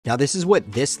Now this is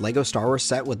what this LEGO Star Wars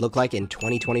set would look like in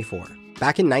 2024.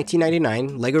 Back in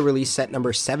 1999, LEGO released set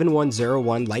number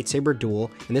 7101 Lightsaber Duel,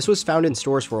 and this was found in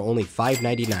stores for only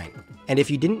 $5.99. And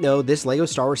if you didn't know, this LEGO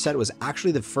Star Wars set was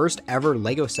actually the first ever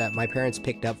LEGO set my parents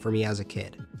picked up for me as a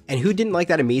kid. And who didn't like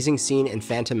that amazing scene in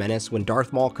Phantom Menace when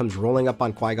Darth Maul comes rolling up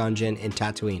on Qui-Gon Jinn in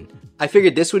Tatooine? I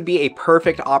figured this would be a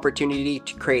perfect opportunity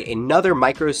to create another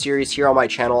micro series here on my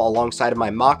channel alongside of my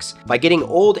mocks by getting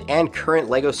old and current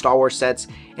LEGO Star Wars sets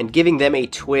and giving them a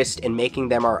twist and making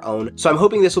them our own. So I'm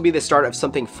hoping this will be the start of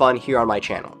something fun here on my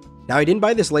channel. Now I didn't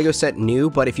buy this LEGO set new,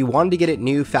 but if you wanted to get it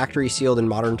new, factory sealed in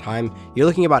modern time, you're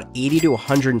looking about $80 to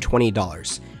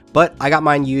 $120. But I got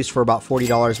mine used for about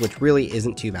 $40, which really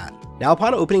isn't too bad. Now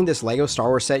upon opening this LEGO Star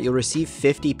Wars set, you'll receive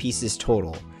 50 pieces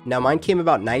total. Now mine came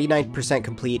about 99%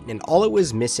 complete, and all it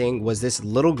was missing was this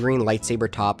little green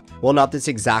lightsaber top. Well, not this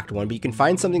exact one, but you can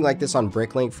find something like this on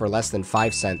Bricklink for less than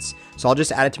 5 cents. So I'll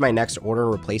just add it to my next order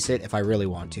and replace it if I really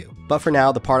want to. But for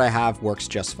now, the part I have works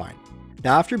just fine.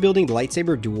 Now after building the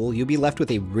Lightsaber Duel, you'll be left with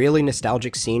a really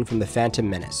nostalgic scene from the Phantom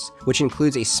Menace, which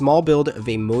includes a small build of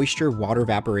a moisture water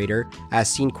Vaparator,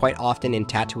 as seen quite often in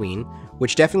Tatooine,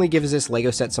 which definitely gives this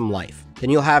LEGO set some life. Then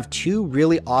you'll have two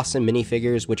really awesome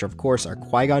minifigures, which of course are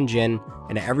Qui-Gon Jinn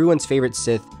and everyone's favorite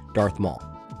Sith, Darth Maul.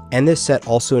 And this set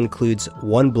also includes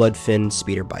one Bloodfin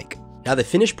speeder bike. Now the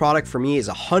finished product for me is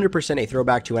 100% a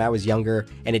throwback to when I was younger,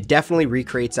 and it definitely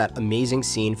recreates that amazing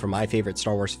scene from my favorite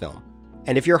Star Wars film.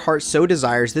 And if your heart so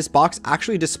desires, this box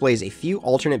actually displays a few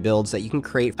alternate builds that you can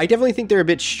create. I definitely think they're a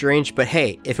bit strange, but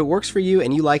hey, if it works for you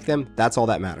and you like them, that's all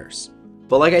that matters.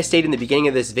 But like I stated in the beginning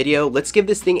of this video, let's give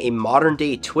this thing a modern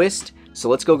day twist, so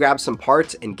let's go grab some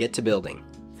parts and get to building.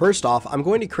 First off, I'm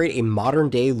going to create a modern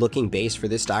day looking base for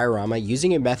this diorama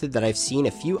using a method that I've seen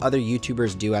a few other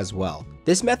YouTubers do as well.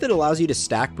 This method allows you to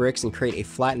stack bricks and create a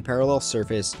flat and parallel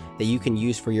surface that you can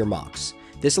use for your mocks.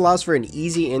 This allows for an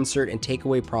easy insert and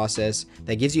takeaway process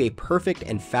that gives you a perfect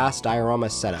and fast diorama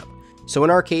setup. So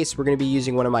in our case, we're going to be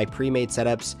using one of my pre-made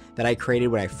setups that I created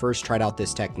when I first tried out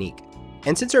this technique.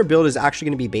 And since our build is actually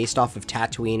going to be based off of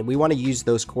Tatooine, we want to use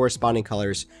those corresponding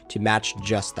colors to match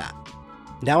just that.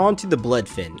 Now on to the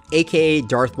Bloodfin, aka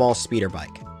Darth Maul speeder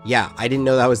bike. Yeah, I didn't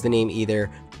know that was the name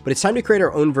either, but it's time to create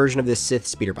our own version of this Sith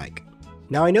speeder bike.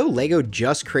 Now I know LEGO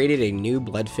just created a new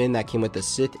Bloodfin that came with the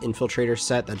Sith Infiltrator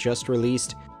set that just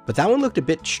released, but that one looked a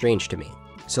bit strange to me.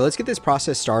 So let's get this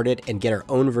process started and get our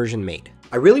own version made.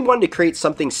 I really wanted to create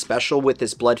something special with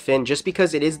this Bloodfin just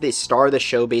because it is the star of the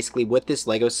show basically with this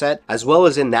LEGO set, as well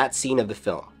as in that scene of the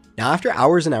film. Now after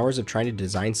hours and hours of trying to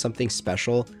design something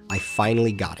special, I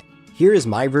finally got it. Here is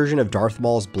my version of Darth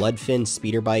Maul's Bloodfin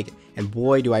speeder bike, and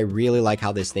boy do I really like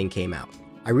how this thing came out.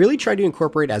 I really tried to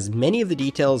incorporate as many of the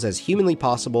details as humanly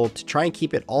possible to try and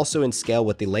keep it also in scale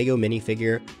with the LEGO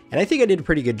minifigure, and I think I did a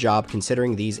pretty good job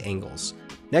considering these angles.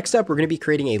 Next up, we're going to be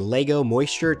creating a LEGO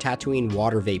Moisture Tatooine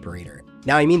Water Vaparator.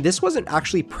 Now, I mean, this wasn't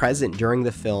actually present during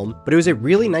the film, but it was a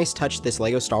really nice touch to this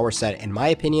LEGO Star Wars set. In my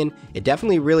opinion, it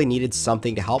definitely really needed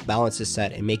something to help balance this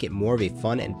set and make it more of a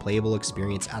fun and playable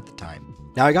experience at the time.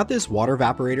 Now, I got this water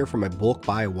Vaparator from a bulk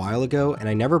buy a while ago, and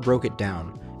I never broke it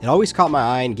down. It always caught my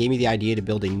eye and gave me the idea to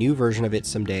build a new version of it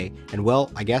someday, and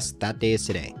well, I guess that day is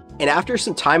today. And after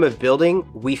some time of building,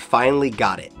 we finally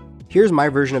got it. Here's my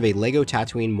version of a LEGO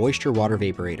Tatooine Moisture Water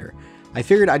Vaparator. I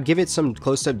figured I'd give it some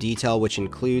close-up detail, which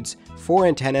includes 4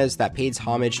 antennas that pays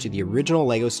homage to the original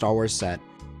LEGO Star Wars set,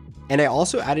 and I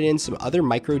also added in some other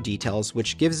micro details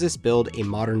which gives this build a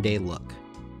modern day look.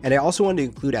 And I also wanted to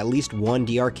include at least one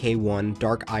DRK-1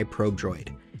 Dark Eye Probe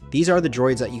droid. These are the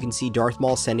droids that you can see Darth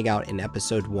Maul sending out in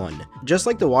episode 1. Just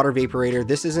like the water Vaparator,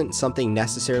 this isn't something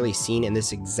necessarily seen in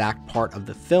this exact part of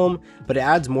the film, but it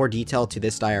adds more detail to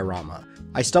this diorama.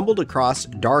 I stumbled across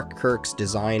Dark Kirk's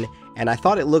design and I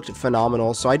thought it looked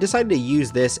phenomenal, so I decided to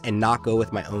use this and not go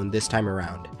with my own this time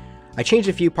around. I changed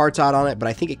a few parts out on it, but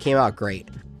I think it came out great.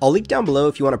 I'll link down below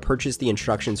if you want to purchase the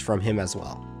instructions from him as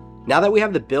well. Now that we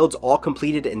have the builds all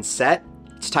completed and set,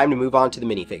 it's time to move on to the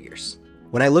minifigures.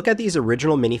 When I look at these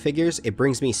original minifigures, it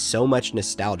brings me so much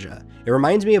nostalgia. It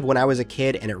reminds me of when I was a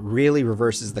kid, and it really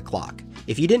reverses the clock.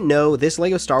 If you didn't know, this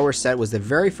LEGO Star Wars set was the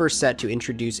very first set to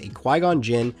introduce a Qui-Gon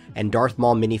Jinn and Darth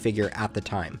Maul minifigure at the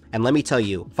time. And let me tell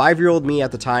you, 5-year-old me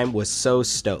at the time was so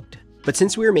stoked. But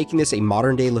since we were making this a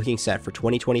modern day looking set for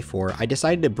 2024, I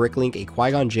decided to bricklink a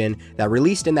Qui-Gon Jinn that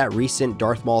released in that recent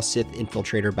Darth Maul Sith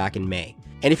Infiltrator back in May.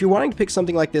 And if you're wanting to pick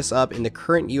something like this up in the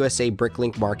current USA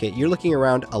Bricklink market, you're looking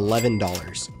around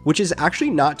 $11, which is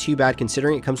actually not too bad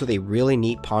considering it comes with a really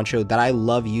neat poncho that I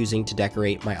love using to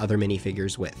decorate my other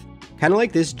minifigures with. Kind of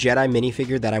like this Jedi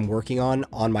minifigure that I'm working on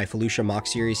my Felucia Mock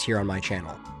series here on my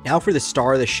channel. Now for the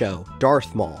star of the show,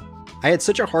 Darth Maul. I had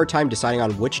such a hard time deciding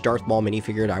on which Darth Maul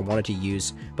minifigure I wanted to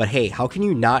use, but hey, how can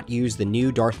you not use the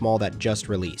new Darth Maul that just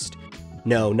released?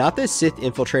 No, not the Sith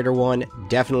Infiltrator one,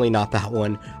 definitely not that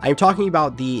one. I am talking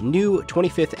about the new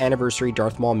 25th anniversary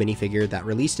Darth Maul minifigure that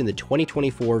released in the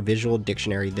 2024 Visual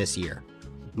Dictionary this year.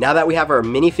 Now that we have our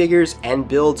minifigures and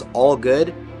builds all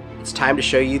good, it's time to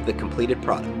show you the completed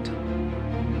product.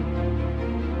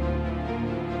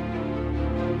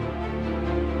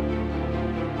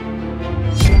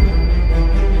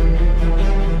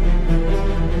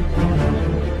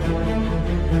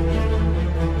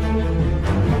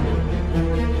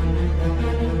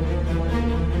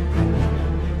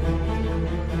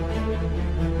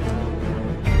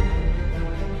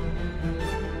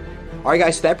 Alright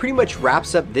guys, so that pretty much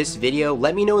wraps up this video.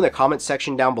 Let me know in the comments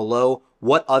section down below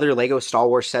what other LEGO Star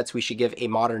Wars sets we should give a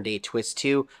modern day twist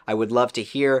to. I would love to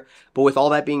hear. But with all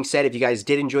that being said, if you guys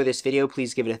did enjoy this video,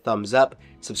 please give it a thumbs up.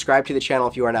 Subscribe to the channel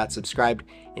if you are not subscribed.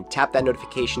 And tap that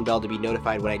notification bell to be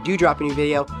notified when I do drop a new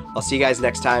video. I'll see you guys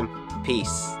next time.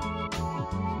 Peace.